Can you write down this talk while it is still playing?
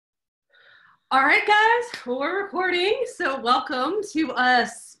All right, guys, well, we're recording. So welcome to a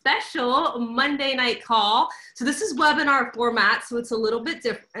special Monday night call. So this is webinar format, so it's a little bit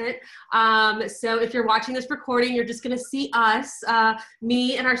different. So if you're watching this recording, you're just going to see us,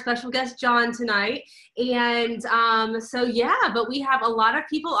 me and our special guest, John, tonight. And so, yeah, but we have a lot of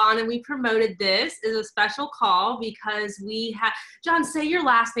people on, and we promoted this as a special call because we have, John, say your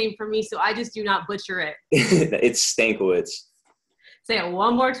last name for me so I just do not butcher it. It's Stankiewicz. Say it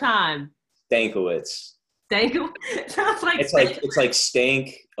one more time. Stankiewicz. Stankiewicz? Sounds like it's like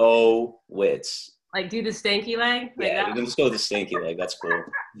stank o wits. Like do the stanky leg? Yeah, you can just go with the stanky leg. That's cool.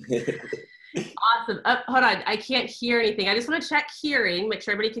 Awesome. Hold on. I can't hear anything. I just want to check hearing, make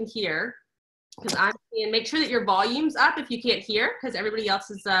sure everybody can hear. Because I'm seeing, make sure that your volume's up if you can't hear, because everybody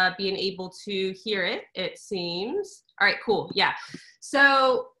else is being able to hear it, it seems. All right, cool. Yeah.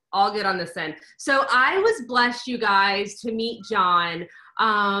 So all good on this end. So I was blessed, you guys, to meet John.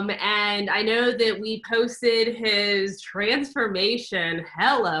 And I know that we posted his transformation.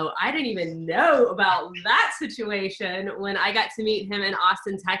 Hello. I didn't even know about that situation when I got to meet him in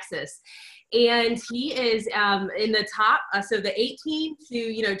Austin, Texas. And he is in the top, so the 18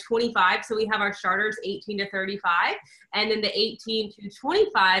 to 25. So we have our starters 18 to 35, and then the 18 to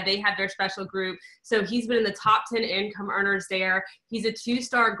 25 they have their special group. So he's been in the top 10 income earners there. He's a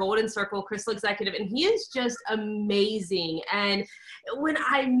 2-star Golden Circle Crystal Executive, and he is just amazing. And when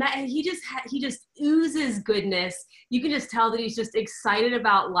I met him, he just oozes goodness. You can just tell that he's just excited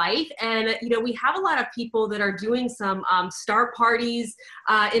about life. And we have a lot of people that are doing some start parties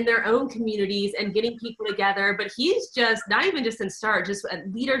in their own communities and getting people together, but he's just not even just in start, just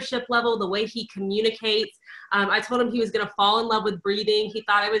at leadership level, the way he communicates. I told him he was going to fall in love with breathing. He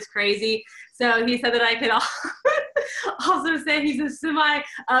thought I was crazy. So he said that I could also say he's a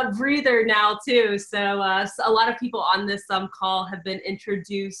semi-breather now too. So a lot of people on this call have been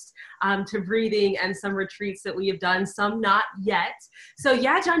introduced to breathing and some retreats that we have done, some not yet. So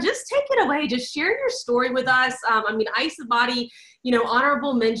yeah, John, just take it away. Just share your story with us. Isabody,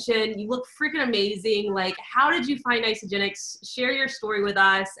 honorable mention. You look freaking amazing. Like, how did you find Isagenix? Share your story with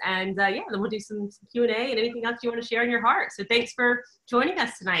us. And then we'll do some Q&A and anything else you want to share in your heart. So thanks for joining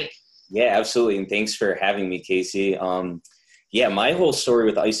us tonight. Yeah, absolutely. And thanks for having me, Casey. My whole story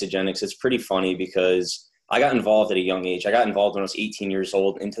with Isagenix, it's pretty funny because I got involved at a young age. I got involved when I was 18 years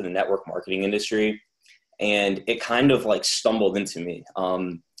old into the network marketing industry, and it kind of like stumbled into me.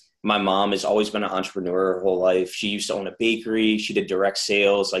 My mom has always been an entrepreneur her whole life. She used to own a bakery. She did direct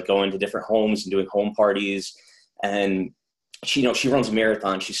sales, like going to different homes and doing home parties. And she runs a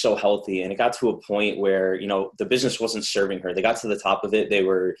marathon. She's so healthy. And it got to a point where, the business wasn't serving her. They got to the top of it. They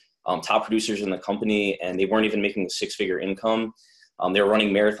were top producers in the company, and they weren't even making a 6-figure income. They were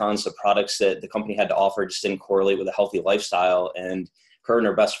running marathons. The products that the company had to offer just didn't correlate with a healthy lifestyle. And her and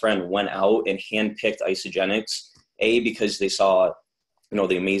her best friend went out and handpicked Isagenix, A, because they saw,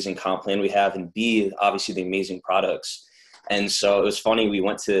 the amazing comp plan we have, and B, obviously the amazing products. And so it was funny. We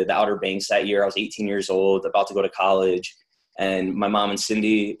went to the Outer Banks that year. I was 18 years old, about to go to college. And my mom and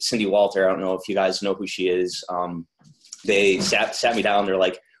Cindy Walter, I don't know if you guys know who she is. They sat me down. They're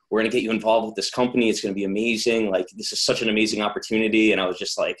like, we're going to get you involved with this company. It's going to be amazing. Like, this is such an amazing opportunity. And I was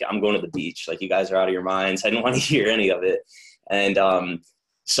just like, I'm going to the beach. Like, you guys are out of your minds. I didn't want to hear any of it. And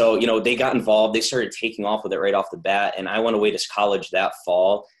so, they got involved. They started taking off with it right off the bat. And I went away to college that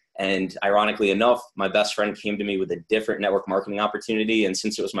fall. And ironically enough, my best friend came to me with a different network marketing opportunity. And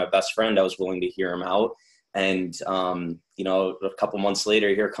since it was my best friend, I was willing to hear him out. And, a couple months later,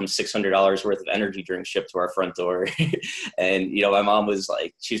 here comes $600 worth of energy drink shipped to our front door. And, my mom was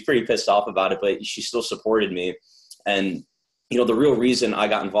like, she's pretty pissed off about it, but she still supported me. And, the real reason I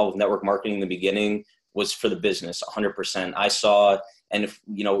got involved with network marketing in the beginning was for the business, 100%. I saw, and if,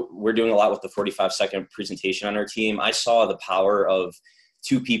 we're doing a lot with the 45-second presentation on our team. I saw the power of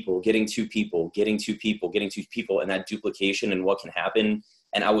getting two people, and that duplication and what can happen.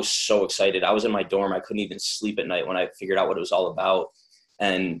 And I was so excited. I was in my dorm. I couldn't even sleep at night when I figured out what it was all about.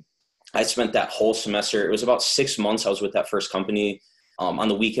 And I spent that whole semester. It was about 6 months I was with that first company. On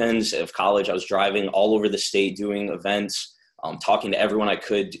the weekends of college, I was driving all over the state doing events, talking to everyone I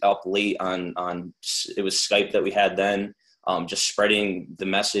could up late on it was Skype that we had then, just spreading the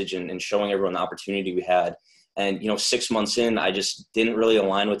message and showing everyone the opportunity we had. And, 6 months in, I just didn't really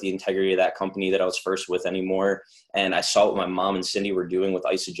align with the integrity of that company that I was first with anymore. And I saw what my mom and Cindy were doing with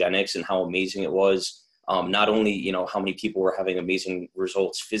Isagenix and how amazing it was. Not only, how many people were having amazing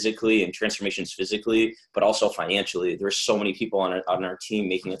results physically and transformations physically, but also financially. There were so many people on our team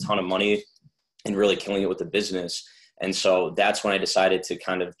making a ton of money and really killing it with the business. And so that's when I decided to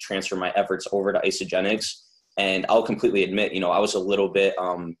kind of transfer my efforts over to Isagenix. And I'll completely admit, I was a little bit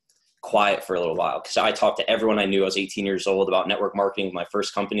quiet for a little while because I talked to everyone I knew. I was 18 years old about network marketing with my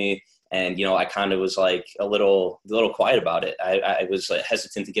first company. And, you know, I kind of was like a little quiet about it. I was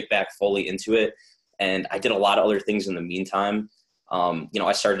hesitant to get back fully into it. And I did a lot of other things in the meantime. You know,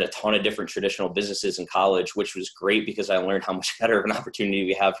 I started a ton of different traditional businesses in college, which was great because I learned how much better of an opportunity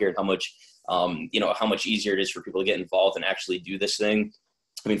we have here and how much, you know, how much easier it is for people to get involved and actually do this thing.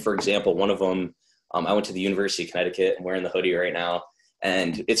 I mean, for example, one of them, I went to the University of Connecticut. I'm wearing the hoodie right now,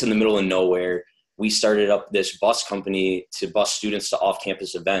 and it's in the middle of nowhere. We started up this bus company to bus students to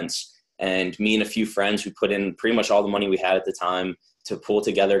off-campus events. And me and a few friends who put in pretty much all the money we had at the time to pull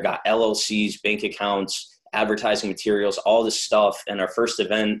together, got LLCs, bank accounts, advertising materials, all this stuff. And our first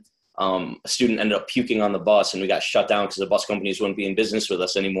event, a student ended up puking on the bus and we got shut down because the bus companies wouldn't be in business with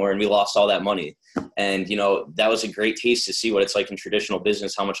us anymore. And we lost all that money. And, you know, that was a great taste to see what it's like in traditional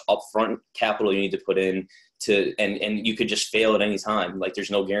business, how much upfront capital you need to put in to, and you could just fail at any time. Like there's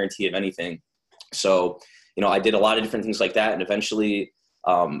no guarantee of anything. So, you know, I did a lot of different things like that. And eventually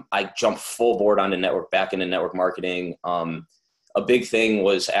I jumped full board onto back into network marketing. A big thing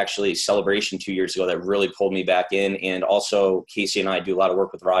was actually Celebration 2 years ago that really pulled me back in. And also Casey and I do a lot of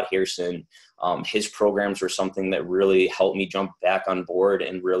work with Rod Harrison. His programs were something that really helped me jump back on board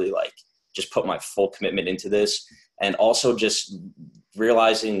and really like just put my full commitment into this. And also just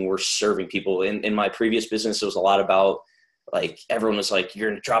realizing we're serving people. In my previous business, it was a lot about like, everyone was like, you're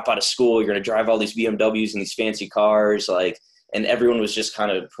going to drop out of school, you're going to drive all these BMWs and these fancy cars. Like, and everyone was just kind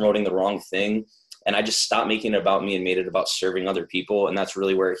of promoting the wrong thing. And I just stopped making it about me and made it about serving other people. And that's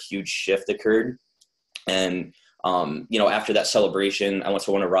really where a huge shift occurred. And, you know, after that Celebration, I went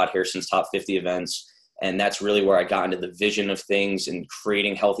to one of Rod Harrison's top 50 events. And that's really where I got into the vision of things and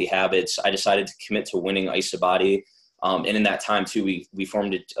creating healthy habits. I decided to commit to winning Isabody. And in that time too, we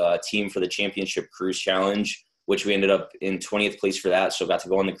formed a team for the Championship Cruise Challenge, which we ended up in 20th place for that. So got to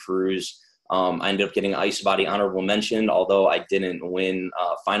go on the cruise. I ended up getting Isabody honorable mention, although I didn't win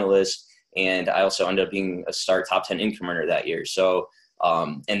finalist. And I also ended up being a star top 10 income earner that year. So,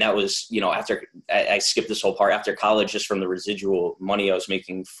 and that was, you know, after I skipped this whole part after college, just from the residual money I was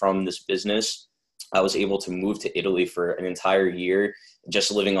making from this business, I was able to move to Italy for an entire year,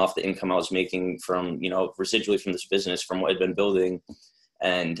 just living off the income I was making from, you know, residually from this business, from what I'd been building.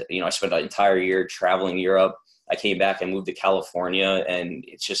 And, you know, I spent an entire year traveling Europe. I came back and moved to California, and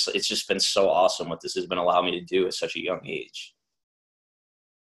it's just been so awesome what this has been allowing me to do at such a young age.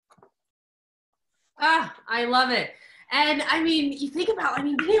 Ah, I love it. And I mean, you think about, I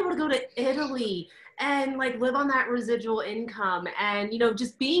mean, being able to go to Italy and like live on that residual income and, you know,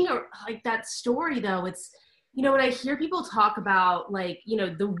 just being like that story though, it's, you know, when I hear people talk about like, you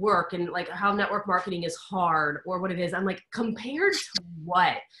know, the work and like how network marketing is hard or what it is, I'm like, compared to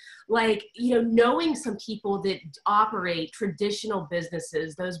what? Like, you know, knowing some people that operate traditional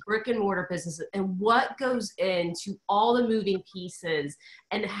businesses, those brick and mortar businesses, and what goes into all the moving pieces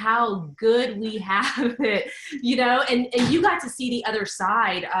and how good we have it, you know, and you got to see the other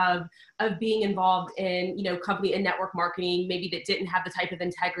side of being involved in, you know, company and network marketing, maybe that didn't have the type of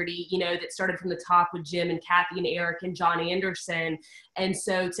integrity, you know, that started from the top with Jim and Kathy and Eric and John Anderson. And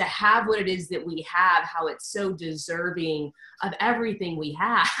so to have what it is that we have, how it's so deserving of everything we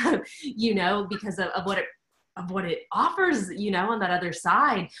have, you know, because of what it offers, you know, on that other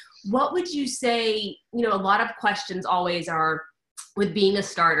side. What would you say, you know, a lot of questions always are with being a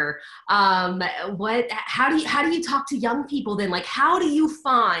starter. How do you talk to young people then? Like, how do you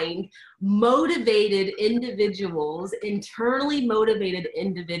find motivated individuals, internally motivated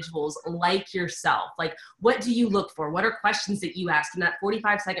individuals like yourself? Like, what do you look for? What are questions that you ask in that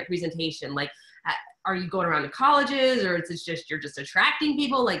 45-second presentation? Like, are you going around to colleges, or is it just, you're just attracting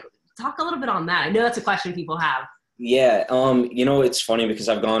people? Like, talk a little bit on that. I know that's a question people have. Yeah. You know, it's funny because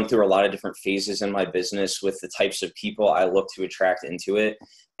I've gone through a lot of different phases in my business with the types of people I look to attract into it.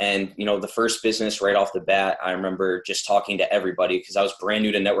 And, you know, the first business right off the bat, I remember just talking to everybody because I was brand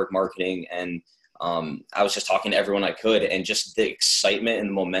new to network marketing, and I was just talking to everyone I could, and just the excitement and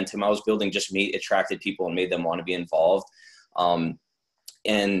the momentum I was building just attracted people and made them want to be involved.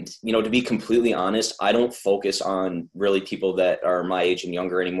 And, you know, to be completely honest, I don't focus on really people that are my age and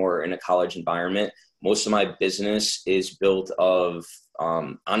younger anymore in a college environment. Most of my business is built of,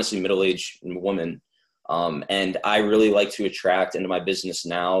 honestly, middle-aged women. And I really like to attract into my business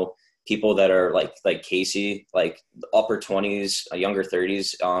now people that are like Casey, like upper 20s, younger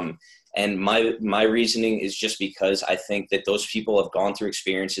 30s. And my reasoning is just because I think that those people have gone through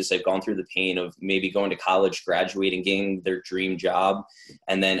experiences. They've gone through the pain of maybe going to college, graduating, getting their dream job.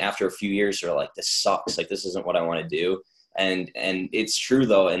 And then after a few years, they're like, this sucks. Like, this isn't what I want to do. And it's true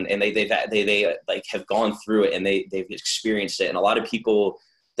though. And they like have gone through it, and they've experienced it. And a lot of people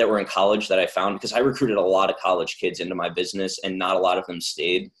that were in college that I found, because I recruited a lot of college kids into my business and not a lot of them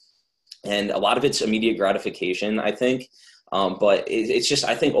stayed. And a lot of it's immediate gratification, I think. But it's just,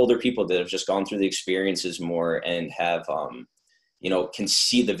 I think older people that have just gone through the experiences more and have, can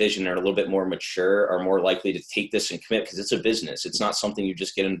see the vision, are a little bit more mature, are more likely to take this and commit, because it's a business. It's not something you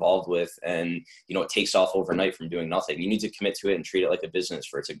just get involved with and, it takes off overnight from doing nothing. You need to commit to it and treat it like a business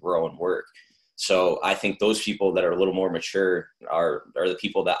for it to grow and work. So I think those people that are a little more mature are the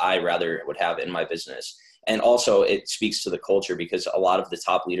people that I rather would have in my business. And also it speaks to the culture, because a lot of the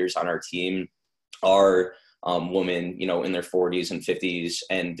top leaders on our team are women, in their 40s and 50s.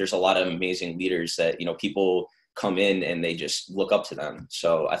 And there's a lot of amazing leaders that, people come in and they just look up to them.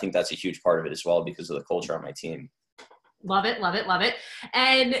 So I think that's a huge part of it as well, because of the culture on my team. Love it, love it, love it.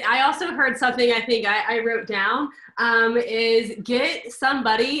 And I also heard something I think I wrote down is get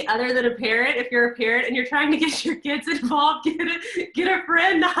somebody other than a parent. If you're a parent and you're trying to get your kids involved, get a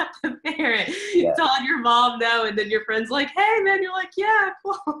friend, not the parent. Yeah. Tell your mom no, and then your friend's like, hey man, you're like, yeah,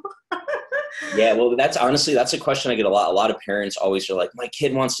 cool. Yeah, well, that's a question I get a lot. A lot of parents always are like, my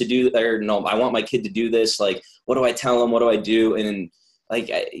kid wants to do, or no, I want my kid to do this. Like, what do I tell them? What do I do? And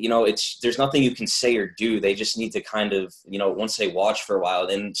there's nothing you can say or do. They just need to kind of, once they watch for a while,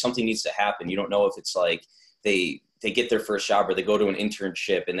 then something needs to happen. You don't know if it's like they get their first job or they go to an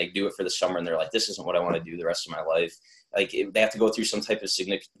internship and they do it for the summer and they're like, this isn't what I want to do the rest of my life. Like they have to go through some type of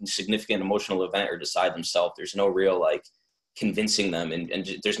significant emotional event or decide themselves. There's no real convincing them,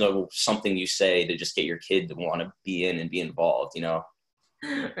 and there's no something you say to just get your kid to want to be in and be involved,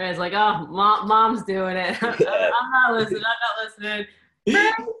 It's like, oh, mom's doing it. Yeah. I'm not listening.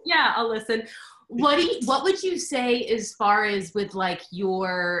 Yeah, I'll listen. What would you say as far as with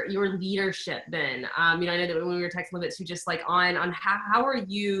your leadership then? I know that when we were texting a little bit too, just on how are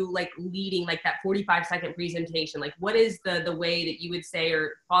you leading that 45-second presentation? What is the way that you would say,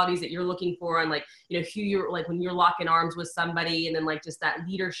 or qualities that you're looking for on who you're when you're locking arms with somebody, and then just that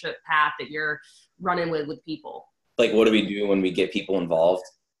leadership path that you're running with people? What do we do when we get people involved?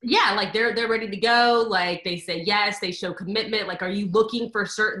 Yeah, they're ready to go. They say yes, they show commitment. Are you looking for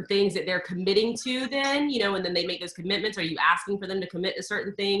certain things that they're committing to then, and then they make those commitments? Are you asking for them to commit to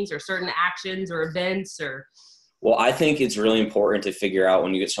certain things or certain actions or events or? Well, I think it's really important to figure out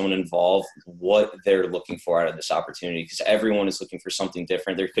when you get someone involved, what they're looking for out of this opportunity, because everyone is looking for something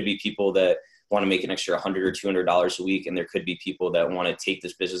different. There could be people that want to make an extra $100 or $200 a week. And there could be people that want to take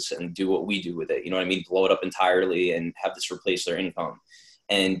this business and do what we do with it. You know what I mean? Blow it up entirely and have this replace their income.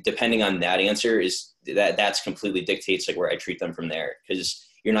 And depending on that answer that's completely dictates where I treat them from there. Because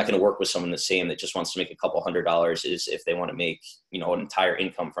you're not going to work with someone the same that just wants to make a couple $100 is if they want to make, an entire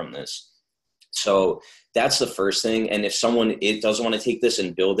income from this. So that's the first thing. And if someone doesn't want to take this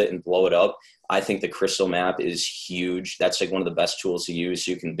and build it and blow it up, I think the crystal map is huge. That's one of the best tools to use.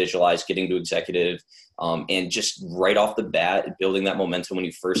 So you can visualize getting to executive and just right off the bat, building that momentum when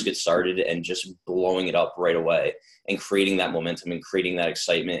you first get started and just blowing it up right away and creating that momentum and creating that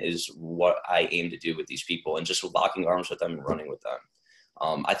excitement is what I aim to do with these people, and just locking arms with them and running with them.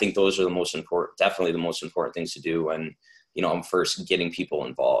 I think those are definitely the most important things to do when, I'm first getting people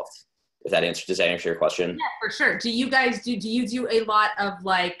involved. Does that answer your question? Yeah, for sure. Do you guys do you do a lot of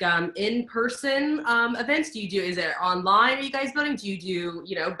in-person events? Is it online? Are you guys building? Do you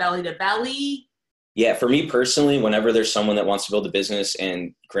do, belly to belly? Yeah, for me personally, whenever there's someone that wants to build a business,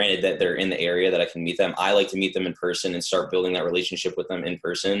 and granted that they're in the area that I can meet them, I like to meet them in person and start building that relationship with them in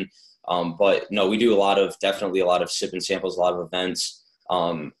person. But no, we do definitely a lot of sip and samples, a lot of events,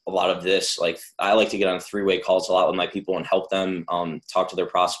 a lot of this. I like to get on 3-way calls a lot with my people and help them talk to their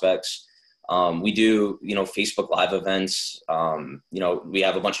prospects. We do, Facebook Live events. We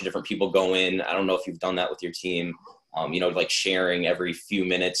have a bunch of different people go in. I don't know if you've done that with your team. Sharing every few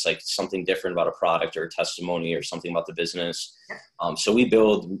minutes, something different about a product or a testimony or something about the business. So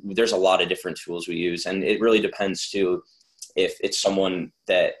there's a lot of different tools we use, and it really depends too, if it's someone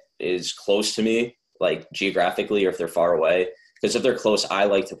that is close to me, geographically, or if they're far away. Because if they're close, I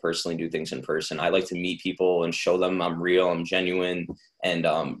like to personally do things in person. I like to meet people and show them I'm real, I'm genuine. And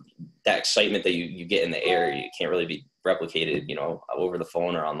that excitement that you get in the air, you can't really be replicated, over the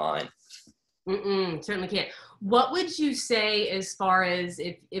phone or online. Certainly can't. What would you say as far as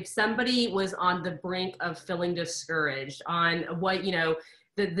if somebody was on the brink of feeling discouraged on what,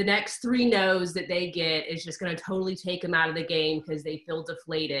 the next 3 no's that they get is just going to totally take them out of the game because they feel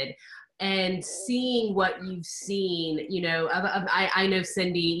deflated? and seeing what you've seen, you know, I know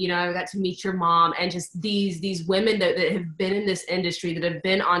Cindy, you know, I got to meet your mom, and just these women that have been in this industry, that have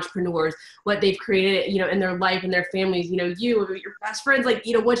been entrepreneurs, what they've created, you know, in their life and their families, you know, you, your best friends, like,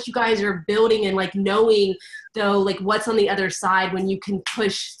 you know, what you guys are building, and like knowing though, like what's on the other side when you can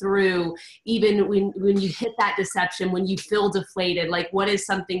push through, even when you hit that deception, when you feel deflated, like what is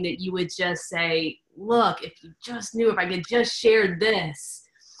something that you would just say, look, if you just knew, if I could just share this.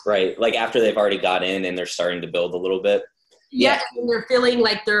 Right. Like after they've already got in and they're starting to build a little bit. Yeah. And they're feeling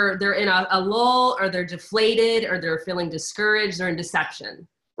like they're in a lull, or they're deflated, or they're feeling discouraged, they're in deception.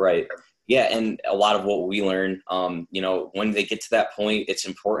 Right. Yeah. And a lot of what we learn, you know, when they get to that point, it's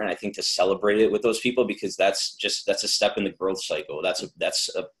important, I think, to celebrate it with those people, because that's a step in the growth cycle. That's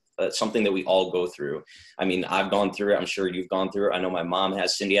something that we all go through. I mean, I've gone through it. I'm sure you've gone through it. I know my mom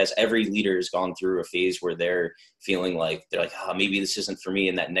has, Cindy has, every leader has gone through a phase where they're feeling like, oh, maybe this isn't for me.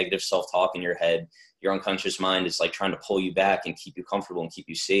 And that negative self-talk in your head, your unconscious mind is like trying to pull you back and keep you comfortable and keep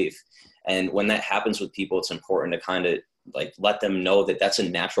you safe. And when that happens with people, it's important to kind of like let them know that that's a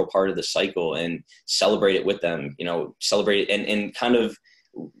natural part of the cycle, and celebrate it with them, you know, celebrate it, and kind of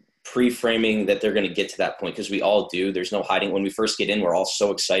pre-framing that they're going to get to that point, because we all do. There's no hiding. When we first get in, we're all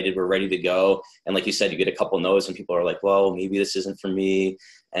so excited, we're ready to go, and like you said, you get a couple no's and people are like, well, maybe this isn't for me.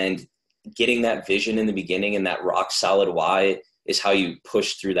 And getting that vision in the beginning and that rock solid why is how you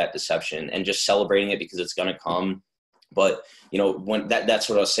push through that deception, and just celebrating it because it's going to come. But you know, when that's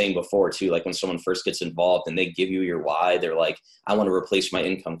what I was saying before too, like when someone first gets involved and they give you your why, they're like, I want to replace my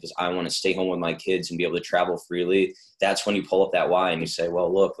income because I want to stay home with my kids and be able to travel freely. That's when you pull up that why and you say,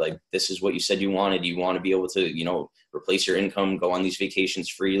 well, look, like this is what you said you wanted. You want to be able to, you know, replace your income, go on these vacations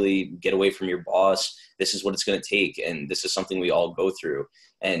freely, get away from your boss. This is what it's going to take. And this is something we all go through.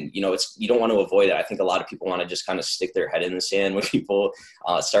 And, you know, you don't want to avoid it. I think a lot of people want to just kind of stick their head in the sand when people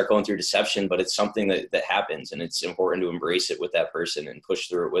start going through deception, but it's something that happens, and it's important to embrace it with that person and push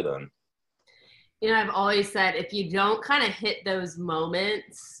through it with them. You know, I've always said, if you don't kind of hit those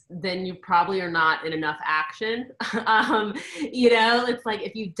moments, then you probably are not in enough action. You know, it's like,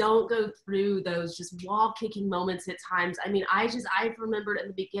 if you don't go through those just wall kicking moments at times. I mean, I remembered in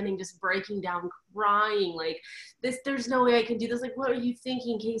the beginning just breaking down, crying, like there's no way I can do this. Like, what are you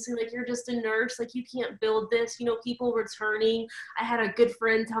thinking, Casey? Like, you're just a nurse. Like, you can't build this, you know, people returning. I had a good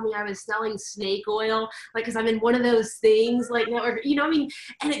friend tell me I was selling snake oil, like, cause I'm in one of those things like network, you know what I mean?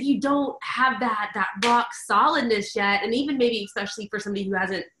 And if you don't have that rock solidness yet, and even maybe especially for somebody who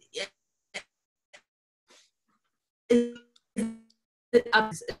hasn't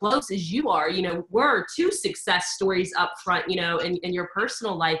as close as you are, you know, we're two success stories up front, you know, in your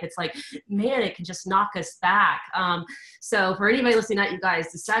personal life. It's like, man, it can just knock us back. So for anybody listening at you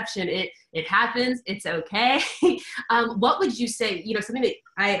guys, deception, it happens. It's okay. What would you say, you know, something that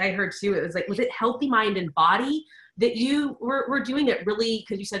I heard too, it was like, was it healthy mind and body that you were doing it really?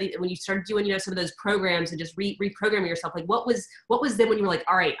 Because you said when you started doing, you know, some of those programs and just reprogramming yourself, like what was then when you were like,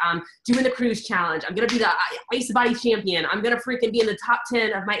 all right, I'm doing the cruise challenge, I'm going to be the ice body champion, I'm going to freaking be in the top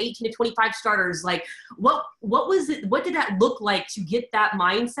 10 of my 18 to 25 starters. Like what was it? What did that look like to get that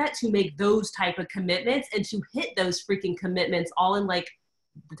mindset to make those type of commitments and to hit those freaking commitments all in like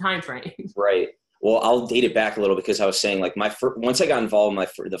the time frame? Right. Well, I'll date it back a little, because I was saying, like, once I got involved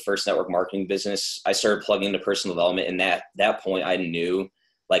in the first network marketing business, I started plugging into personal development. And that point, I knew,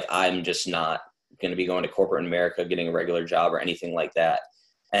 like, I'm just not going to be going to corporate America, getting a regular job or anything like that.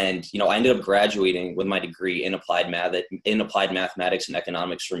 And, you know, I ended up graduating with my degree in applied mathematics and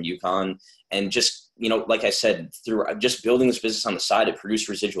economics from UConn. And just, you know, like I said, through just building this business on the side, it produced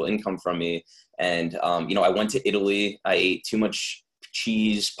residual income from me. And, you know, I went to Italy. I ate too much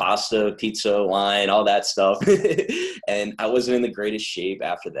cheese, pasta, pizza, wine, all that stuff. And I wasn't in the greatest shape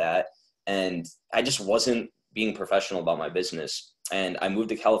after that. And I just wasn't being professional about my business. And I moved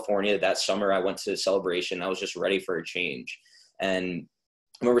to California that summer. I went to Celebration. I was just ready for a change. And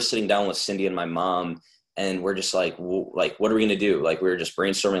I remember sitting down with Cindy and my mom, and we're just like, what are we going to do? Like, we were just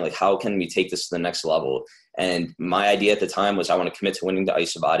brainstorming, like, how can we take this to the next level? And my idea at the time was I want to commit to winning the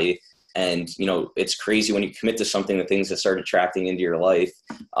Isabody. And, you know, it's crazy when you commit to something, the things that start attracting into your life.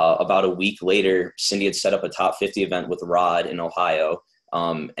 About a week later, Cindy had set up a top 50 event with Rod in Ohio.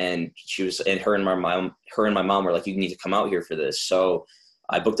 And her and my mom were like, you need to come out here for this. So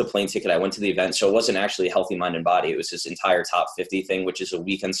I booked a plane ticket. I went to the event. So it wasn't actually a healthy mind and body. It was this entire top 50 thing, which is a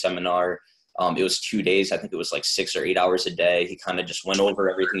weekend seminar. It was 2 days. I think it was like 6 or 8 hours a day. He kind of just went over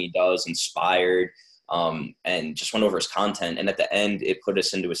everything he does, inspired, and just went over his content. And at the end, it put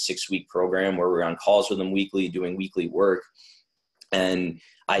us into a 6-week program where we were on calls with him weekly, doing weekly work. And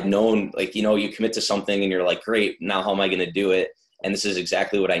I'd known, like, you know, you commit to something and you're like, great, now how am I going to do it? And this is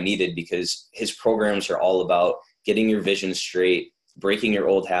exactly what I needed, because his programs are all about getting your vision straight, breaking your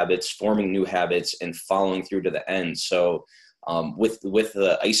old habits, forming new habits, and following through to the end. So with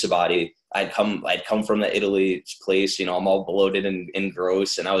the Isabody, I'd come from the Italy place, you know, I'm all bloated and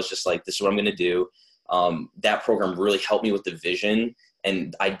gross. And I was just like, this is what I'm going to do. That program really helped me with the vision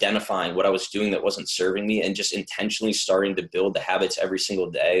and identifying what I was doing that wasn't serving me, and just intentionally starting to build the habits every single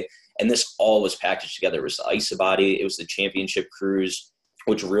day. And this all was packaged together. It was the Isabody, it was the championship cruise,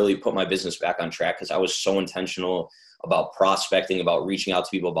 which really put my business back on track, because I was so intentional about prospecting, about reaching out to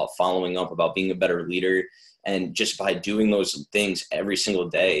people, about following up, about being a better leader. And just by doing those things every single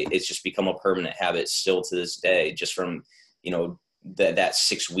day, it's just become a permanent habit still to this day, just from, you know, that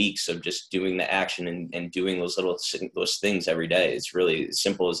 6 weeks of just doing the action and doing those things every day. It's really as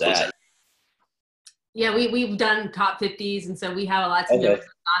simple as that. Yeah, we've done top 50s, and so we have a lot of numbers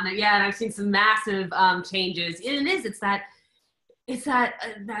on there. Yeah, and I've seen some massive changes. And it's that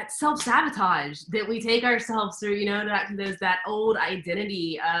self-sabotage that we take ourselves through, you know, there's that old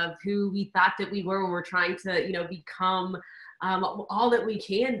identity of who we thought that we were when we're trying to, you know, become all that we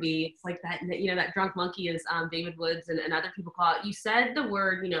can be. It's like that, you know, that drunk monkey, as David Woods and other people call it. You said the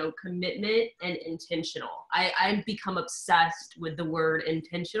word, you know, commitment and intentional. I've become obsessed with the word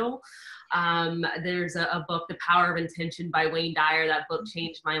intentional. There's a book, The Power of Intention by Wayne Dyer. That book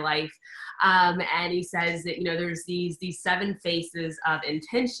changed my life. And he says that, you know, there's these 7 faces of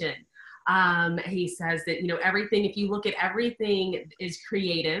intention. He says that, you know, everything, if you look at everything is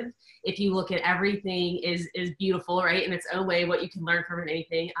creative, if you look at everything is beautiful, right? In its own way, what you can learn from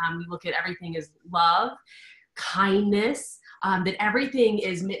anything. You look at everything as love, kindness, that everything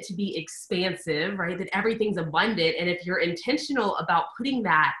is meant to be expansive, right? That everything's abundant. And if you're intentional about putting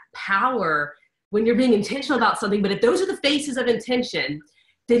that power, when you're being intentional about something, but if those are the faces of intention,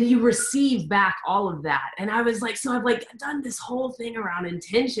 then you receive back all of that. And I was like, so I've like done this whole thing around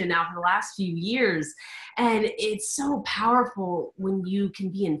intention now for the last few years. And it's so powerful when you can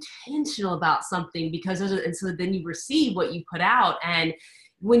be intentional about something, because and so then you receive what you put out. And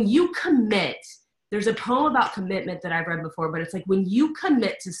when you commit, there's a poem about commitment that I've read before, but it's like when you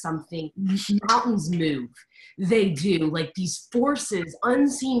commit to something, mountains move. They do. Like these forces,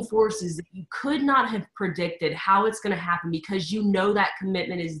 unseen forces that you could not have predicted how it's going to happen, because you know that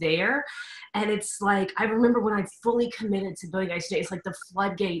commitment is there. And it's like, I remember when I fully committed to building Isagenix, it's like the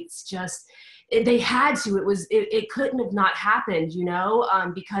floodgates just, they had to. It couldn't have not happened, you know,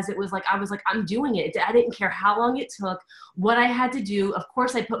 because it was like, I was like, I'm doing it. I didn't care how long it took, what I had to do. Of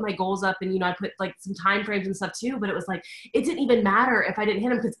course, I put my goals up, and, you know, I put like some time frames and stuff too, but it was like, it didn't even matter if I didn't hit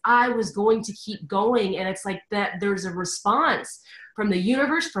them, because I was going to keep going. And it's like that there's a response from the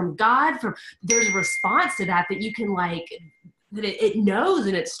universe, from God, there's a response to that you can like, that it knows,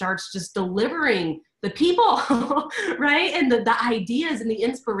 and it starts just delivering the people, right? And the ideas and the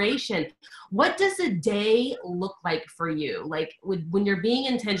inspiration. What does a day look like for you? Like when you're being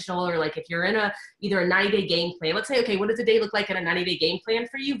intentional, or like if you're in either a 90-day game plan, let's say, okay, what does a day look like in a 90-day game plan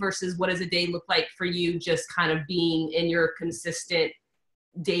for you versus what does a day look like for you just kind of being in your consistent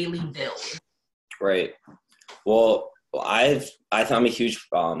daily build? Right. Well, I'm a huge,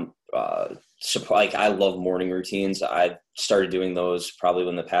 like I love morning routines. I've started doing those probably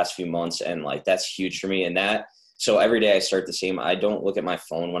in the past few months, and like, that's huge for me. And so every day I start the same. I don't look at my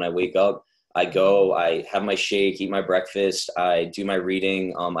phone when I wake up. I have my shake, eat my breakfast. I do my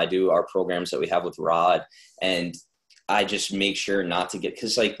reading. I do our programs that we have with Rod, and I just make sure not to get,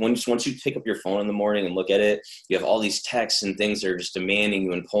 cause like once you pick up your phone in the morning and look at it, you have all these texts and things that are just demanding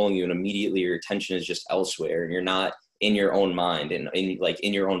you and pulling you, and immediately your attention is just elsewhere, and you're not in your own mind and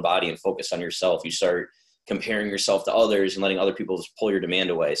in your own body and focus on yourself. You start comparing yourself to others and letting other people just pull your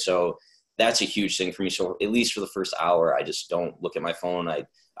demand away. So that's a huge thing for me. So at least for the first hour, I just don't look at my phone.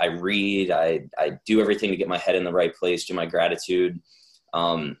 I read, I do everything to get my head in the right place, do my gratitude.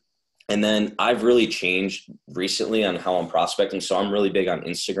 And then I've really changed recently on how I'm prospecting. So I'm really big on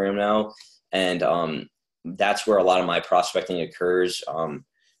Instagram now. And that's where a lot of my prospecting occurs.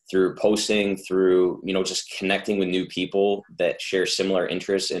 Through posting, through, you know, just connecting with new people that share similar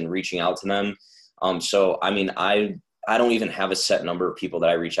interests and reaching out to them. So, I mean, I don't even have a set number of people that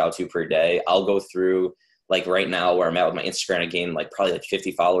I reach out to per day. I'll go through, like right now where I'm at with my Instagram, I gain like probably like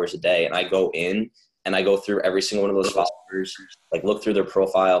 50 followers a day. And I go in and I go through every single one of those followers, like look through their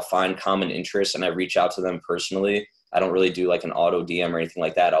profile, find common interests, and I reach out to them personally. I don't really do like an auto DM or anything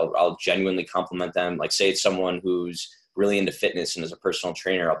like that. I'll genuinely compliment them. Like say it's someone who's really into fitness and as a personal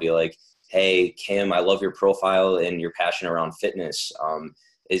trainer, I'll be like, hey, Kim, I love your profile and your passion around fitness. Are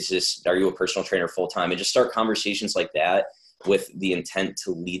you a personal trainer full time? And just start conversations like that. with the intent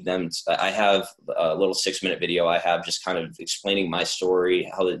to lead them. I have a little 6-minute video I have just kind of explaining my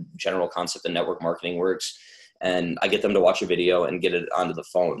story, how the general concept of network marketing works. And I get them to watch a video and get it onto the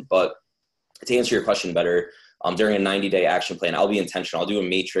phone. But to answer your question better, during a 90-day action plan, I'll be intentional. I'll do a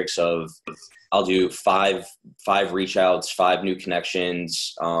matrix of, I'll do five reach outs, 5 new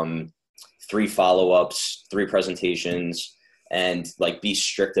connections, 3 follow-ups, 3 presentations, and like be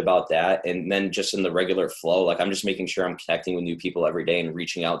strict about that. And then just in the regular flow, like I'm just making sure I'm connecting with new people every day and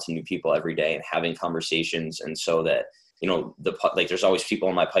reaching out to new people every day and having conversations. And so that, you know, like there's always people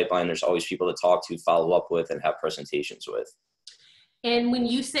in my pipeline. There's always people to talk to, follow up with, and have presentations with. And when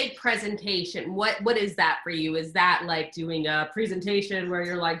you say presentation, what is that for you? Is that like doing a presentation where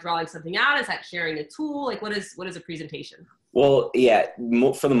you're like drawing something out? Is that sharing a tool? Like what is a presentation? Well, yeah,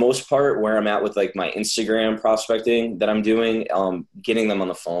 for the most part, where I'm at with like my Instagram prospecting that I'm doing, getting them on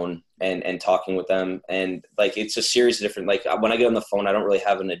the phone and talking with them. And like, it's a series of different, like when I get on the phone, I don't really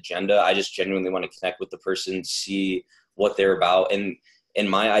have an agenda. I just genuinely want to connect with the person, see what they're about. And in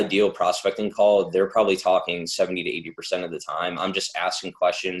my ideal prospecting call, they're probably talking 70 to 80% of the time. I'm just asking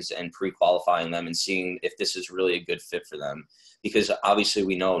questions and pre-qualifying them and seeing if this is really a good fit for them. Because obviously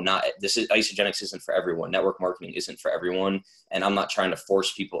we know Isagenix isn't for everyone. Network marketing isn't for everyone. And I'm not trying to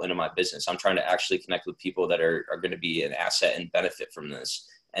force people into my business. I'm trying to actually connect with people that are going to be an asset and benefit from this.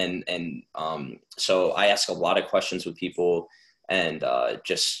 And so I ask a lot of questions with people and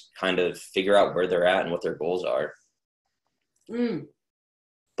just kind of figure out where they're at and what their goals are.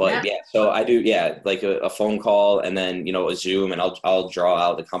 But yeah, so I do, like a phone call and then, you know, a Zoom, and I'll draw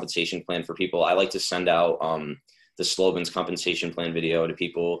out the compensation plan for people. I like to send out the Slogans compensation plan video to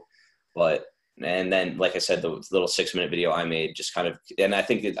people, and then, like I said, the little 6-minute video I made just kind of, and I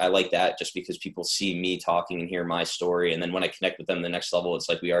think I like that just because people see me talking and hear my story. And then when I connect with them the next level, it's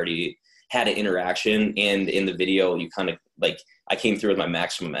like we already had an interaction, and in the video, you kind of like, I came through with my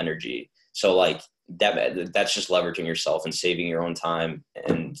maximum energy. So like, that's just leveraging yourself and saving your own time.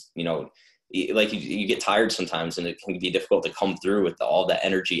 And, you know, like you get tired sometimes, and it can be difficult to come through with all that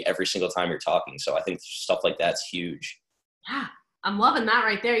energy every single time you're talking. So I think stuff like that's huge. Yeah, I'm loving that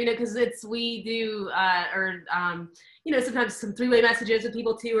right there. You know, because we do, you know, sometimes some 3-way messages with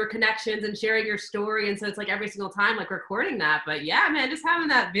people too, or connections and sharing your story. And so it's like every single time, like recording that. But yeah, man, just having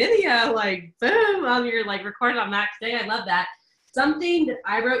that video, like boom, on your like recorded on Max Day. I love that. Something that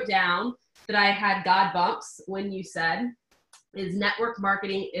I wrote down that I had God bumps when you said is network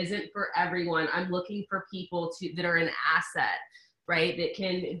marketing isn't for everyone. I'm looking for people that are an asset, right? That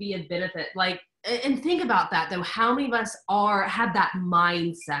can be a benefit. Like, and think about that though. How many of us have that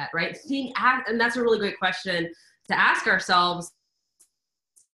mindset, right? And that's a really great question to ask ourselves.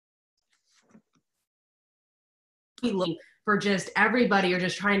 We look for just everybody, or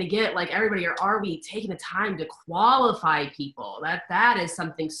just trying to get like everybody, or are we taking the time to qualify people? That is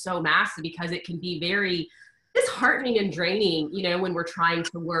something so massive, because it can be very disheartening and draining, you know, when we're trying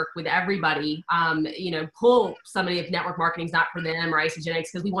to work with everybody, you know, pull somebody if network marketing's not for them, or Isagenix,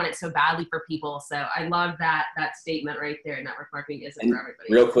 because we want it so badly for people. So I love that statement right there. Network marketing isn't for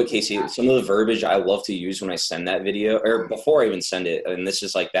everybody. Real quick, Casey, some of the verbiage I love to use when I send that video, or before I even send it, and this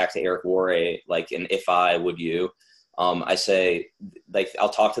is like back to Eric Worre, like an if I would you, I say, like, I'll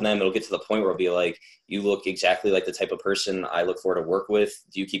talk to them. It'll get to the point where I'll be like, you look exactly like the type of person I look forward to work with.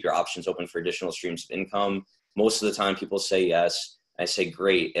 Do you keep your options open for additional streams of income? Most of the time people say yes. I say,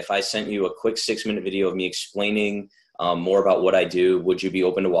 great. If I sent you a quick 6-minute video of me explaining more about what I do, would you be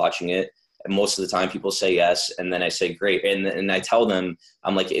open to watching it? And most of the time people say yes. And then I say, great. And I tell them,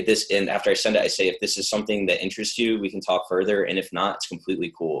 I'm like, and after I send it, I say, if this is something that interests you, we can talk further. And if not, it's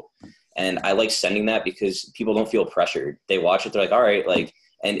completely cool. And I like sending that because people don't feel pressured. They watch it. They're like, all right, like,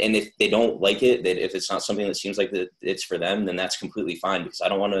 and if they don't like it, that if it's not something that seems like that it's for them, then that's completely fine, because I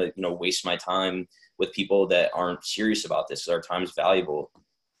don't want to, you know, waste my time with people that aren't serious about this. Our time is valuable.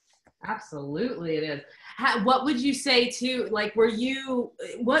 Absolutely, it is. What would you say to, like,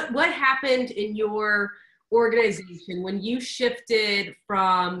 what happened in your organization when you shifted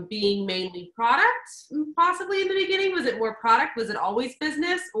from being mainly product, possibly in the beginning? Was it more product? Was it always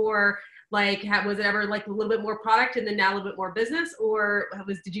business? Or like, was it ever like a little bit more product and then now a little bit more business? Or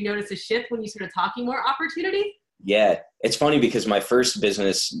did you notice a shift when you started talking more opportunity? Yeah, it's funny because my first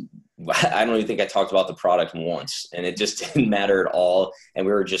business, I don't even think I talked about the product once, and it just didn't matter at all. And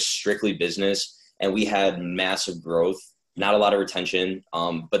we were just strictly business, and we had massive growth, not a lot of retention.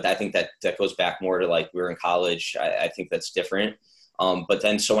 But I think that goes back more to like, we were in college. I think that's different. But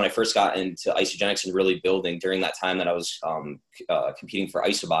then, so when I first got into Isagenix and really building, during that time that I was competing for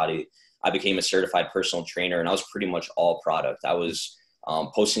IsaBody, I became a certified personal trainer, and I was pretty much all product. I was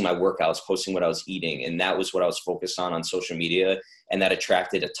posting my workouts, posting what I was eating. And that was what I was focused on social media. And that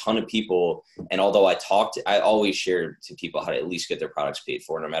attracted a ton of people. And although I always shared to people how to at least get their products paid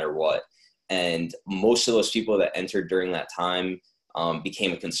for no matter what. And most of those people that entered during that time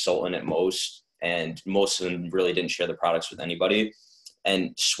became a consultant at most. And most of them really didn't share the products with anybody.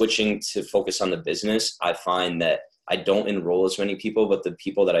 And switching to focus on the business, I find that I don't enroll as many people, but the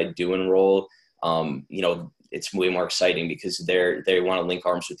people that I do enroll, it's way more exciting because they want to link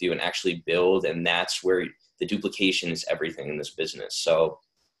arms with you and actually build. And that's where the duplication is everything in this business. So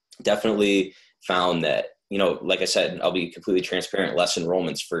definitely found that, like I said, I'll be completely transparent, less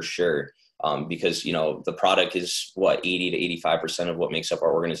enrollments for sure. Because, the product is 80 to 85% of what makes up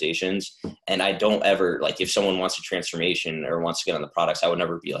our organizations. And I don't ever, like, if someone wants a transformation or wants to get on the products, I would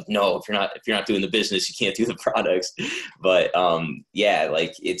never be like, no, if you're not doing the business, you can't do the products. But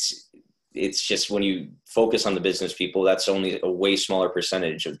it's just when you focus on the business people, that's only a way smaller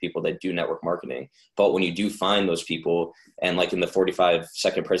percentage of the people that do network marketing. But when you do find those people, and like in the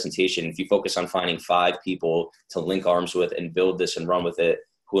 45-second presentation, if you focus on finding 5 people to link arms with and build this and run with it,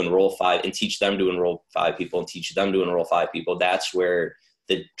 who enroll 5 and teach them to enroll 5 people and teach them to enroll 5 people, that's where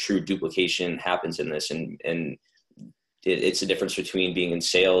the true duplication happens in this. And it's a difference between being in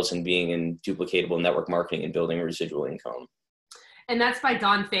sales and being in duplicatable network marketing and building a residual income. And that's by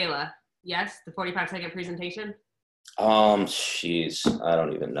Don Fela. Yes, the 45-second presentation. I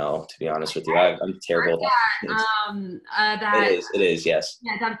don't even know, to be honest with you. I'm terrible at that. It is, yes.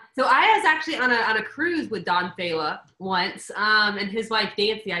 Yeah, Don. So I was actually on a cruise with Don Fela once, and his wife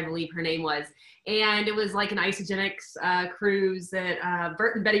Nancy, I believe her name was, and it was like an Isagenix cruise that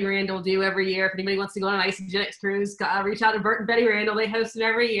Bert and Betty Randall do every year. If anybody wants to go on an Isagenix cruise, reach out to Bert and Betty Randall. They host them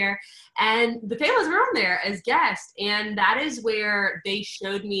every year, and the Felas were on there as guests, and that is where they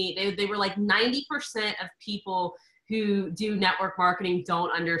showed me they were like 90% of people who do network marketing don't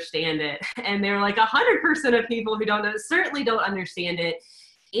understand it. And they're like 100% of people who certainly don't understand it.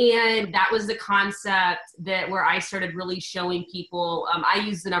 And that was the concept where I started really showing people, I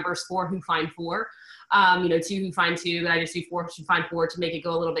use the numbers 4 who find 4, 2 who find 2, but I just do 4 who find 4 to make it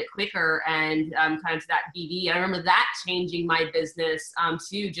go a little bit quicker and kind of to that BD. I remember that changing my business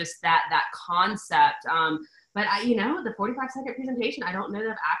too, just that concept. But the 45-second presentation, I don't know that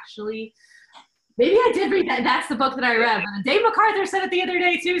I've actually, maybe I did read that. That's the book that I read. But Dave MacArthur said it the other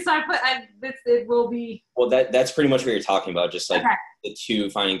day too. So it will be. Well, that's pretty much what you're talking about. Just like the 2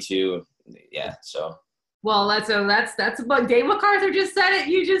 finding 2. Yeah. So. Well, that's a book. Dave MacArthur just said it.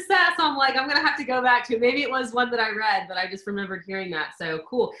 You just said. So I'm like, I'm going to have to go back to it. Maybe it was one that I read, but I just remembered hearing that. So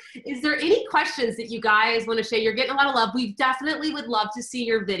cool. Is there any questions that you guys want to share? You're getting a lot of love. We definitely would love to see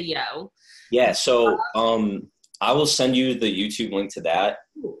your video. Yeah. So, I will send you the YouTube link to that.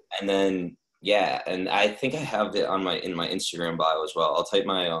 And then, yeah, and I think I have it in my Instagram bio as well. I'll type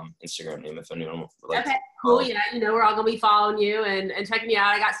my Instagram name if anyone would like. Okay, cool. Yeah, we're all gonna be following you and checking you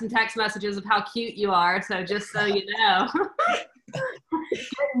out. I got some text messages of how cute you are, so just so you know,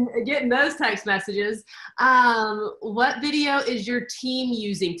 getting those text messages. What video is your team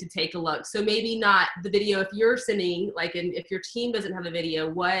using to take a look? So maybe not the video if you're sending, if your team doesn't have a video,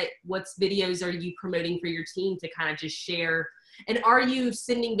 what's videos are you promoting for your team to kind of just share? And are you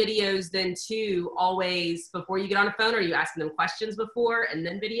sending videos then too always before you get on a phone? Or are you asking them questions before and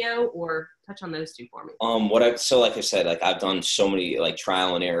then video, or touch on those 2 for me? Like I said, I've done so many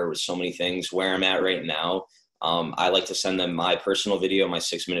trial and error with so many things. Where I'm at right now, I like to send them my personal video, my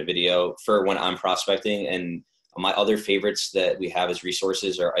 6-minute video for when I'm prospecting. And my other favorites that we have as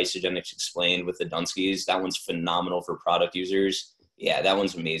resources are Isagenix Explained with the Dunskys. That one's phenomenal for product users. Yeah, that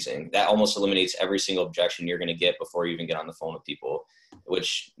one's amazing. That almost eliminates every single objection you're going to get before you even get on the phone with people,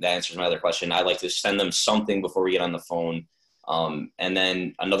 which that answers my other question. I like to send them something before we get on the phone. And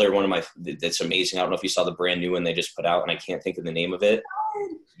then another one of that's amazing. I don't know if you saw the brand new one they just put out, and I can't think of the name of it.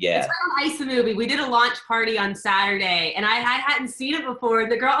 Yeah. It's on Movie. We did a launch party on Saturday, and I hadn't seen it before.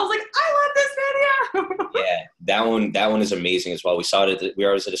 The girl, I was like, I love this video. Yeah, that one is amazing as well. We saw it we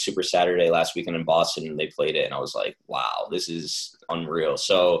were at a Super Saturday last weekend in Boston, and they played it, and I was like, wow, this is unreal.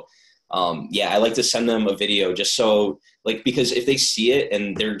 So, I like to send them a video just so, because if they see it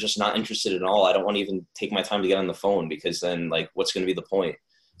and they're just not interested at all, I don't want to even take my time to get on the phone, because then what's going to be the point?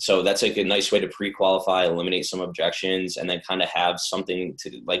 So that's a nice way to pre-qualify, eliminate some objections, and then kind of have something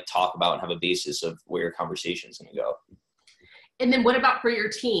to talk about and have a basis of where your conversation is going to go. And then what about for your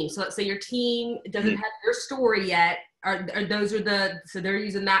team? So let's say your team doesn't have their story yet. So they're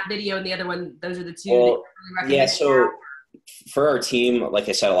using that video, and the other one, those are the 2 well, that you really recommend. So for our team, like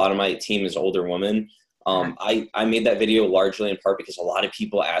I said, a lot of my team is older women. I made that video largely in part because a lot of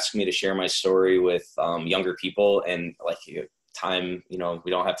people ask me to share my story with younger people, and time, you know,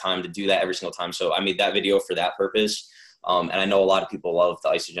 we don't have time to do that every single time. So I made that video for that purpose. And I know a lot of people love the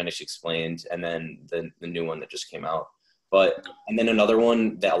Isagenix Explained, and then the new one that just came out. And then another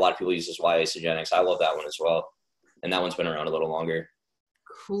one that a lot of people use is Why Isagenix. I love that one as well. And that one's been around a little longer.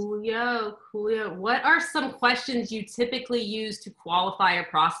 Coolio. What are some questions you typically use to qualify a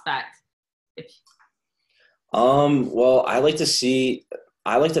prospect? Well, I like to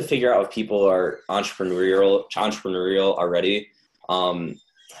figure out if people are entrepreneurial already.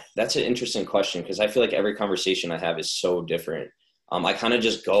 That's an interesting question, because I feel like every conversation I have is so different. I kind of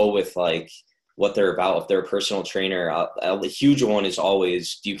just go with like what they're about. If they're a personal trainer, a huge one is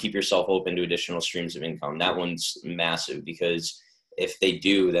always, do you keep yourself open to additional streams of income? That one's massive, because if they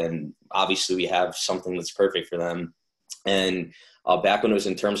do, then obviously we have something that's perfect for them. And back when it was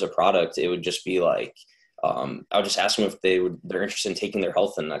in terms of product, it would just be like, I would just ask them if they're interested in taking their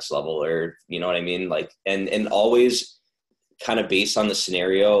health to the next level, or, you know what I mean? Like, and always kind of based on the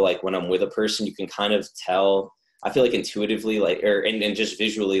scenario, like when I'm with a person, you can kind of tell, I feel like intuitively, like, and just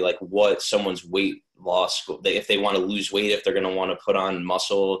visually, like what someone's weight loss, if they want to lose weight, if they're going to want to put on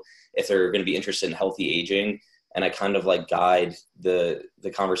muscle, if they're going to be interested in healthy aging. And I kind of like guide the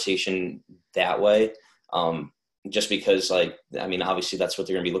conversation that way. Just because, like, I mean, obviously that's what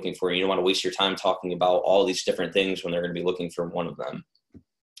they're going to be looking for. You don't want to waste your time talking about all these different things when they're going to be looking for one of them.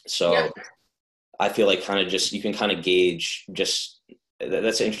 So yeah. I feel like you can kind of gauge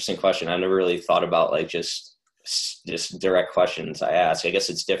that's an interesting question. I've never really thought about like just direct questions I ask. I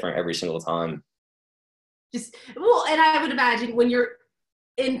guess it's different every single time. And I would imagine when you're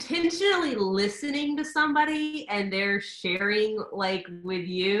intentionally listening to somebody and they're sharing like with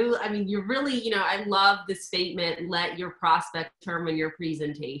you, I mean, you're really, you know, I love the statement, let your prospect determine your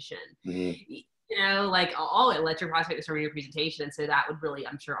presentation. Mm-hmm. You know, like, let your prospect determine your presentation. And so that would really,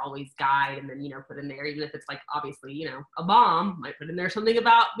 I'm sure, always guide, and then, you know, put in there, even if it's like, obviously, you know, a mom might put in there something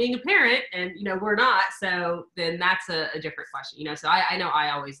about being a parent, and, you know, we're not. So then that's a different question, you know. So I know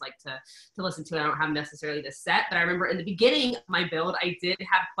I always like to listen to it. I don't have necessarily the set, but I remember in the beginning of my build, I did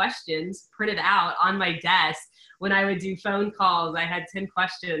have questions printed out on my desk. When I would do phone calls, I had 10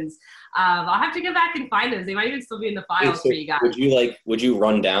 questions. I'll have to go back and find those. They might even still be in the files for you guys. Would you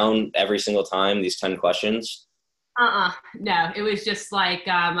run down every single time these 10 questions? No, it was just like,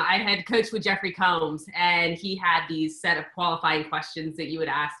 I had coached with Jeffrey Combs, and he had these set of qualifying questions that you would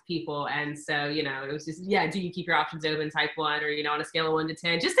ask people. And so, you know, it was just, do you keep your options open, type 1, or, you know, on a scale of 1 to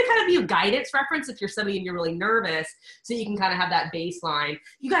 10, just to kind of be a guidance reference if you're somebody and you're really nervous, so you can kind of have that baseline.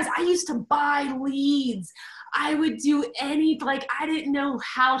 You guys, I used to buy leads. I would do I didn't know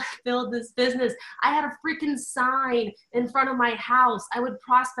how to build this business. I had a freaking sign in front of my house. I would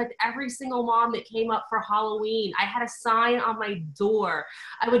prospect every single mom that came up for Halloween. I had a sign on my door.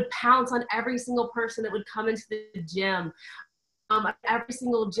 I would pounce on every single person that would come into the gym. Every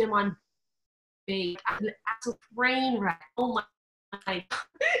single gym on base. An absolute train wreck. Oh my.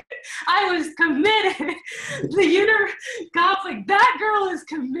 I was committed. God's like, that girl is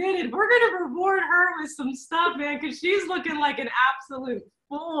committed. We're going to reward her with some stuff, man, because she's looking like an absolute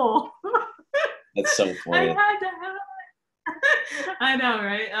fool. That's so funny. I had to have it. I know,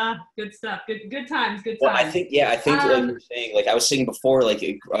 right? Good stuff. Good times. Good times. Well, I think like you're saying, like I was saying before, like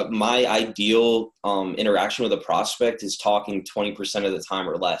my ideal interaction with a prospect is talking 20% of the time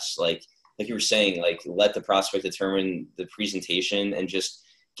or less. Like you were saying, like let the prospect determine the presentation, and just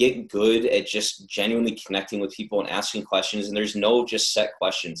get good at just genuinely connecting with people and asking questions. And there's no just set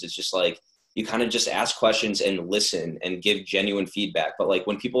questions. It's just like you kind of just ask questions and listen and give genuine feedback. But like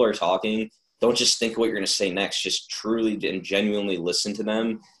when people are talking, don't just think what you're going to say next. Just truly and genuinely listen to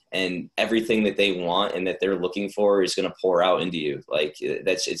them, and everything that they want and that they're looking for is going to pour out into you. Like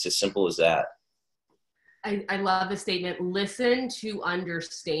it's as simple as that. I love the statement, listen to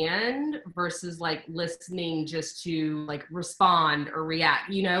understand versus like listening just to like respond or react,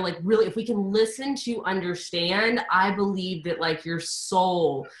 you know, like really, if we can listen to understand, I believe that like your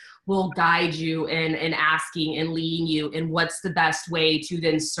soul will guide you in asking and leading you in what's the best way to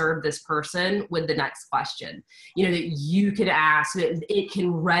then serve this person with the next question, you know, that you could ask, that it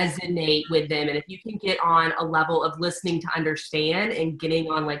can resonate with them. And if you can get on a level of listening to understand and getting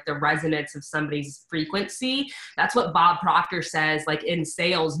on like the resonance of somebody's frequency, that's what Bob Proctor says, like in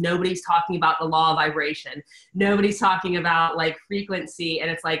sales, nobody's talking about the law of vibration. Nobody's talking about like frequency. And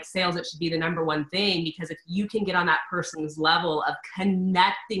it's like sales, it should be the number one thing, because if you can get on that person's level of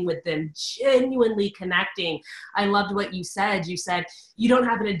connecting with them, genuinely connecting. I loved what you said. You said, you don't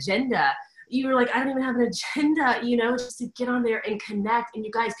have an agenda. you were like, I don't even have an agenda, you know, just to get on there and connect. And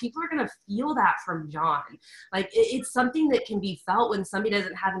you guys, people are going to feel that from John. Like it's something that can be felt when somebody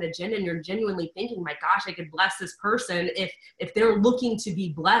doesn't have an agenda and you're genuinely thinking, my gosh, I could bless this person if they're looking to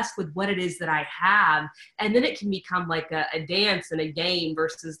be blessed with what it is that I have. And then it can become like a dance and a game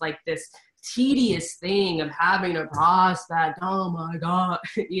versus like this tedious thing of having a prospect. Oh my God,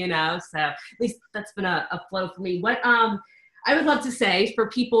 you know, so at least that's been a flow for me. What, I would love to say for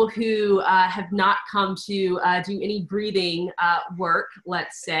people who have not come to do any breathing work,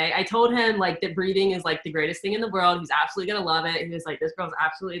 let's say, I told him like that breathing is like the greatest thing in the world. He's absolutely going to love it. He was like, this girl's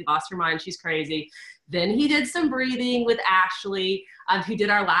absolutely lost her mind. She's crazy. Then he did some breathing with Ashley, who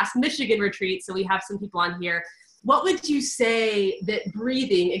did our last Michigan retreat. So we have some people on here. What would you say that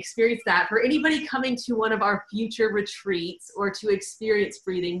breathing, experience that for anybody coming to one of our future retreats or to experience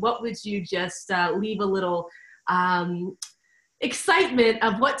breathing? What would you just leave a little excitement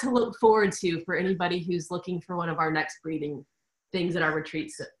of what to look forward to for anybody who's looking for one of our next breathing things that our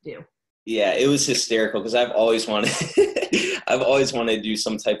retreats do? Yeah, it was hysterical because I've always wanted I've always wanted to do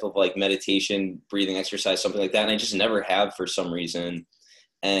some type of like meditation, breathing exercise, something like that. And I just never have for some reason.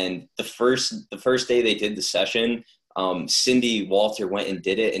 And the first day they did the session, Cindy Walter went and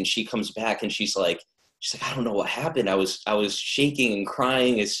did it, and she comes back and she's like, I don't know what happened. I was shaking and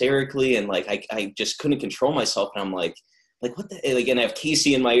crying hysterically, and like I just couldn't control myself. And I'm like what the, like, and I have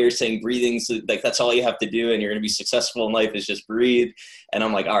Casey in my ear saying breathing, so like that's all you have to do and you're gonna be successful in life is just breathe. And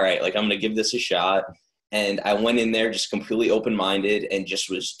I'm like, all right, like I'm gonna give this a shot. And I went in there just completely open-minded and just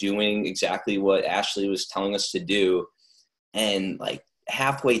was doing exactly what Ashley was telling us to do. And like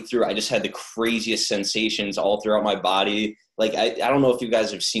halfway through, I just had the craziest sensations all throughout my body. Like, I don't know if you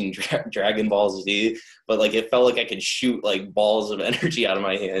guys have seen Dragon Ball Z, but like it felt like I could shoot like balls of energy out of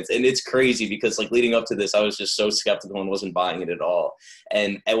my hands. And it's crazy because like leading up to this, I was just so skeptical and wasn't buying it at all.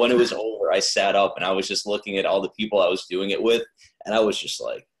 And when it was over, I sat up and I was just looking at all the people I was doing it with. And I was just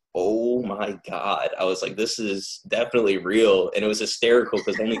like, oh my God. I was like, this is definitely real. And it was hysterical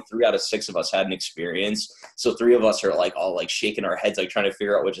because only 3 out of 6 of us had an experience. So 3 of us are like all like shaking our heads, like trying to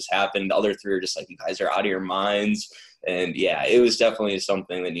figure out what just happened. The other 3 are just like, you guys are out of your minds. And yeah, it was definitely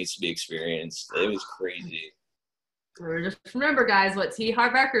something that needs to be experienced. It was crazy. Just remember, guys, what T.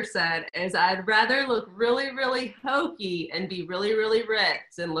 Harv Eker said is, I'd rather look really, really hokey and be really, really rich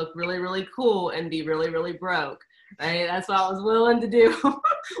than look really, really cool and be really, really broke. Right? That's what I was willing to do,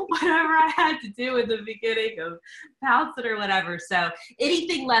 whatever I had to do in the beginning of Pouncing or whatever. So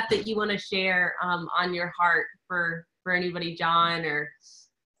anything left that you want to share on your heart for anybody, John, or?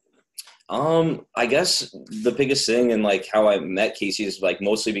 I guess the biggest thing and like how I met Casey is like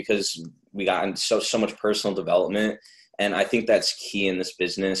mostly because we got into so much personal development. And I think that's key in this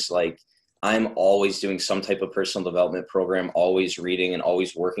business. Like I'm always doing some type of personal development program, always reading and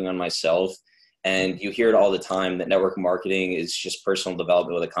always working on myself. And you hear it all the time that network marketing is just personal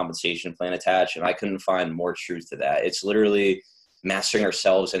development with a compensation plan attached. And I couldn't find more truth to that. It's literally mastering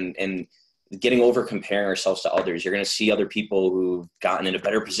ourselves and getting over comparing ourselves to others. You're going to see other people who've gotten in a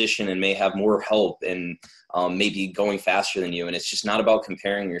better position and may have more help and maybe going faster than you. And it's just not about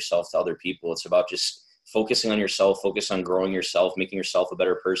comparing yourself to other people. It's about just focusing on yourself, focus on growing yourself, making yourself a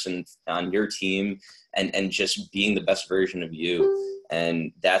better person on your team, and just being the best version of you.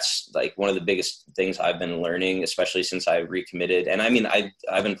 And that's like one of the biggest things I've been learning, especially since I recommitted. And I mean,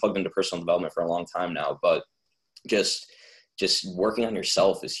 I've been plugged into personal development for a long time now, but just working on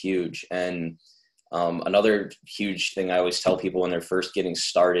yourself is huge. And another huge thing I always tell people when they're first getting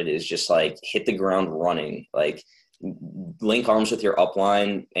started is just like hit the ground running, like link arms with your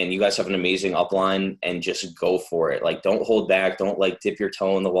upline, and you guys have an amazing upline, and just go for it. Like don't hold back. Don't like dip your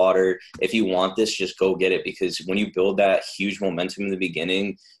toe in the water. If you want this, just go get it. Because when you build that huge momentum in the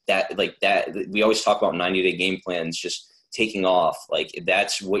beginning, that we always talk about 90-day game plans, just taking off. Like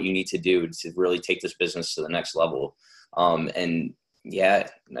that's what you need to do to really take this business to the next level. And yeah,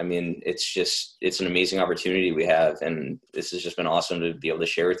 I mean, it's an amazing opportunity we have. And this has just been awesome to be able to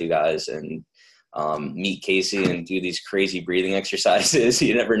share with you guys and meet Casey and do these crazy breathing exercises.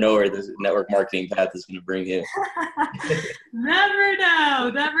 You never know where this network marketing path is going to bring you. Never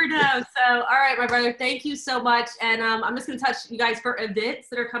know. So, all right, my brother, thank you so much. And I'm just going to touch you guys for events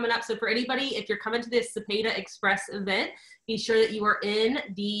that are coming up. So for anybody, if you're coming to this Cepeda Express event, be sure that you are in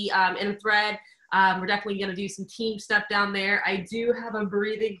the in thread. We're definitely going to do some team stuff down there. I do have a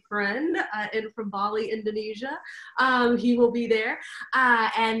breathing friend in from Bali, Indonesia. He will be there.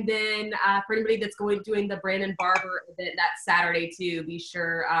 And then for anybody that's doing the Brandon Barber event that Saturday too, be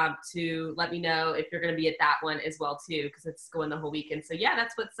sure to let me know if you're going to be at that one as well too, because it's going the whole weekend. So yeah,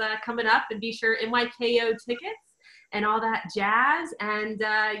 that's what's coming up. And be sure NYKO tickets. and all that jazz. And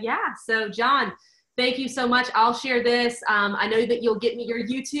yeah, so John, thank you so much. I'll share this. I know that you'll get me your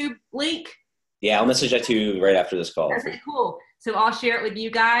YouTube link. Yeah, I'll message that to you right after this call. Okay, cool. So I'll share it with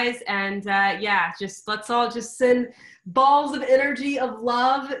you guys. And yeah, just let's all just send balls of energy of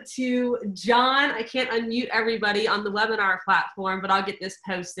love to John. I can't unmute everybody on the webinar platform, but I'll get this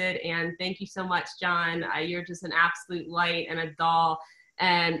posted. And thank you so much, John. You're just an absolute light and a doll.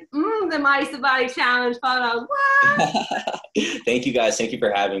 And the Mice to Body Challenge photo. What? Thank you guys. Thank you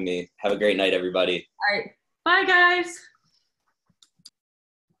for having me. Have a great night, everybody. All right. Bye, guys.